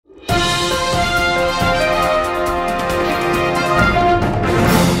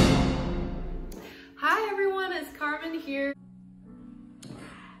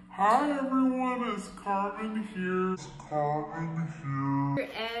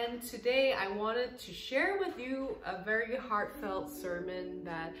And today I wanted to share with you a very heartfelt sermon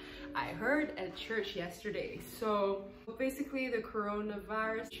that I heard at church yesterday. So basically the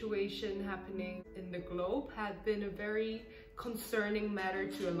coronavirus situation happening in the globe had been a very concerning matter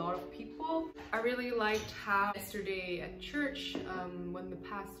to a lot of people. I really liked how yesterday at church when the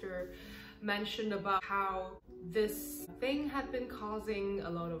pastor mentioned about how this thing had been causing a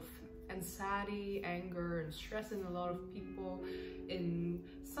lot of anxiety, anger and stress in a lot of people in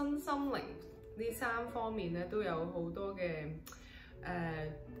身心靈呢三方面咧都有好多嘅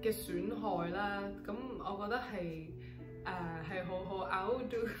損害啦。咁我覺得係好好。I'll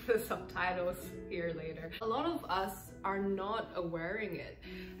do the subtitles here later. A lot of us are not awareing it,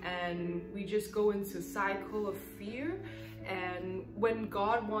 and we just go into a cycle of fear. And when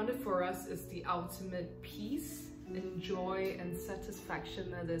God wanted for us is the ultimate peace and joy and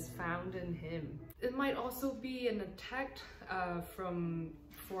satisfaction that is found in Him. It might also be an attack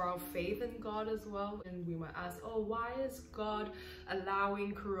for our faith in God as well, and we might ask, oh, why is God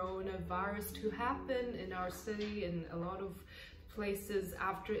allowing coronavirus to happen in our city and a lot of places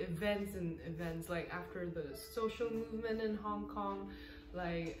after events like after the social movement in Hong Kong?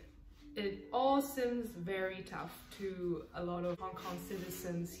 Like, it all seems very tough to a lot of Hong Kong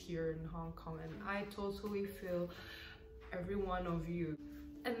citizens here in Hong Kong, and I totally feel every one of you.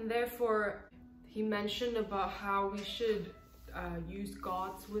 And therefore, he mentioned about how we should use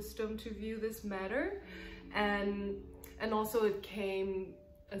God's wisdom to view this matter, and also it came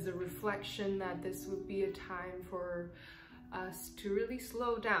as a reflection that this would be a time for us to really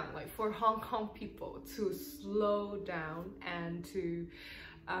slow down, like for Hong Kong people to slow down and to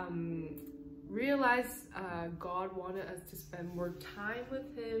realize God wanted us to spend more time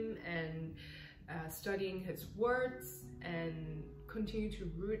with Him and studying His words and continue to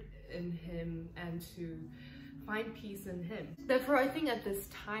root in Him and to find peace in Him. Therefore, I think at this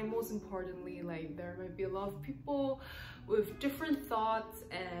time, most importantly, like there might be a lot of people with different thoughts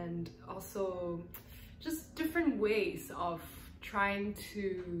and also just different ways of trying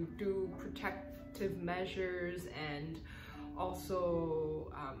to do protective measures and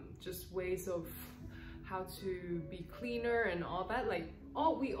also just ways of how to be cleaner and all that. Like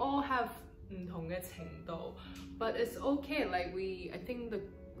we all have 唔同嘅程度, but it's okay. Like I think the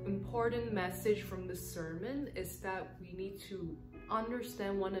important message from the sermon is that we need to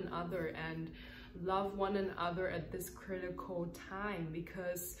understand one another and love one another at this critical time,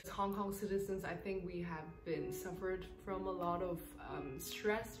 because as Hong Kong citizens, I think we have been suffered from a lot of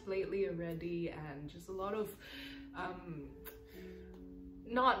stress lately already, and just a lot of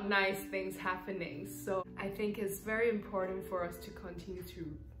not nice things happening. So I think it's very important for us to continue to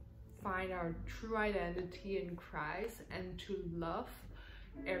find our true identity in Christ and to love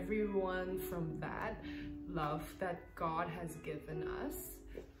everyone from that love that God has given us,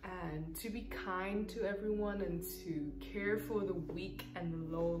 and to be kind to everyone and to care for the weak and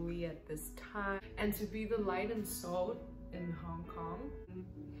the lowly at this time, and to be the light and salt in Hong Kong.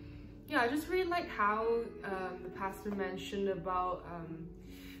 Yeah, I just really like how the pastor mentioned about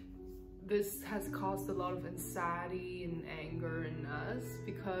this has caused a lot of anxiety and anger in us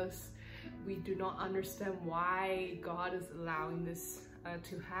because we do not understand why God is allowing this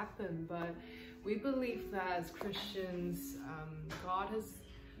to happen. But we believe that as Christians, God has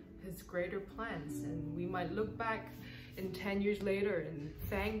His greater plans, and we might look back in 10 years later and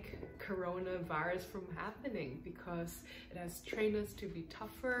thank coronavirus from happening, because it has trained us to be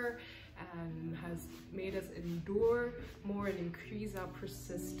tougher and has made us endure more and increase our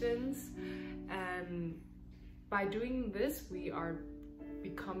persistence. And by doing this, we are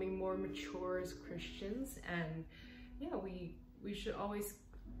becoming more mature as Christians. And yeah, we should always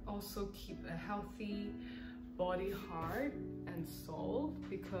also keep a healthy body, heart and soul,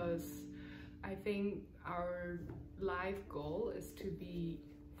 because I think our life goal is to be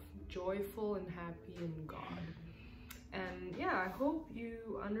joyful and happy in God. And yeah, I hope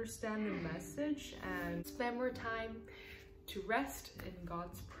you understand the message and spend more time to rest in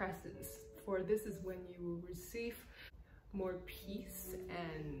God's presence, for this is when you will receive more peace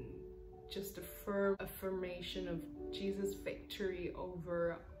and just a firm affirmation of Jesus' victory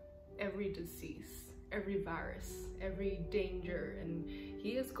over every disease, every virus, every danger, and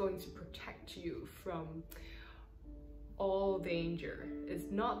He is going to protect you from all danger. It's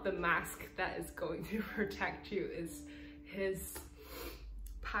not the mask that is going to protect you, it's His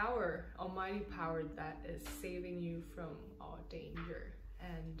power, almighty power, that is saving you from all danger.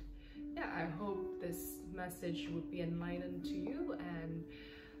 And yeah, I hope this message would be enlightened to you, and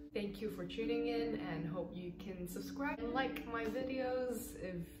Thank you for tuning in, and hope you can subscribe and like my videos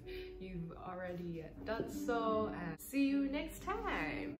if you've already done so, and see you next time.